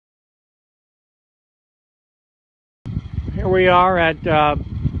Here we are at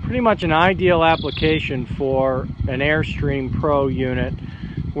pretty much an ideal application for an AirStream Pro unit.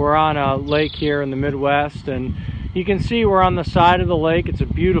 We're on a lake here in the Midwest, and you can see we're on the side of the lake. It's a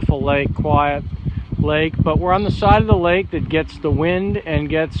beautiful lake, quiet lake, but we're on the side of the lake that gets the wind and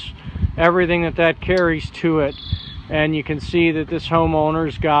gets everything that carries to it. And you can see that this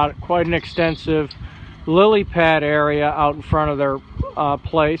homeowner's got quite an extensive lily pad area out in front of their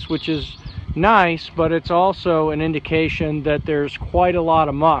place, which is nice, but it's also an indication that there's quite a lot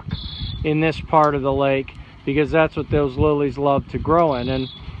of muck in this part of the lake, because that's what those lilies love to grow in. And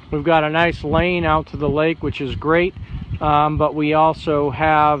we've got a nice lane out to the lake, which is great, but we also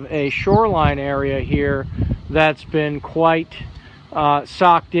have a shoreline area here that's been quite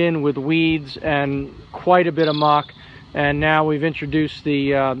socked in with weeds and quite a bit of muck. And now we've introduced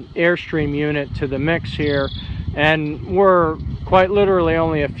the AirStream unit to the mix here, and we're quite literally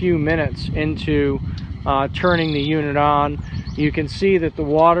only a few minutes into turning the unit on. You can see that the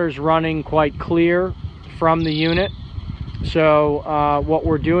water's running quite clear from the unit. So what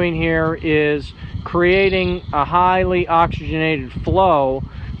we're doing here is creating a highly oxygenated flow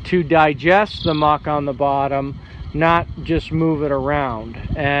to digest the muck on the bottom, not just move it around.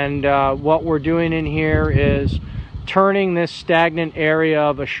 And what we're doing in here is turning this stagnant area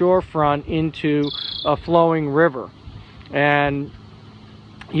of a shorefront into a flowing river. And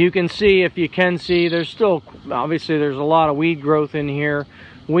you can see, if you can see, there's still, obviously there's a lot of weed growth in here.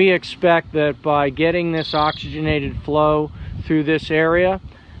 We expect that by getting this oxygenated flow through this area,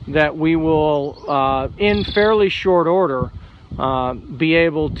 that we will, in fairly short order, be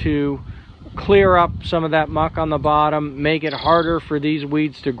able to clear up some of that muck on the bottom, make it harder for these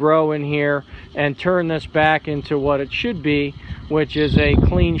weeds to grow in here, and turn this back into what it should be, which is a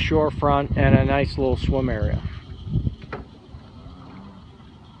clean shorefront and a nice little swim area.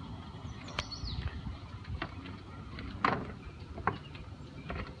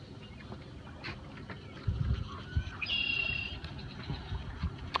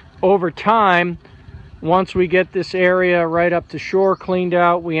 Over time, once we get this area right up to shore cleaned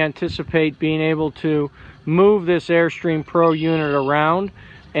out, we anticipate being able to move this AirStream Pro unit around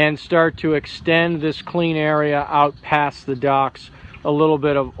and start to extend this clean area out past the docks a little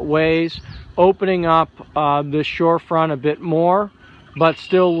bit of ways, opening up the shorefront a bit more, but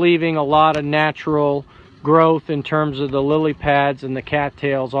still leaving a lot of natural growth in terms of the lily pads and the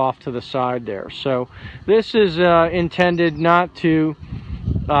cattails off to the side there. So this is intended not to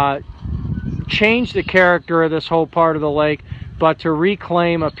change the character of this whole part of the lake, but to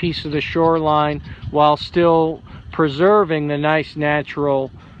reclaim a piece of the shoreline while still preserving the nice natural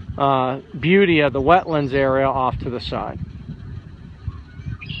beauty of the wetlands area off to the side.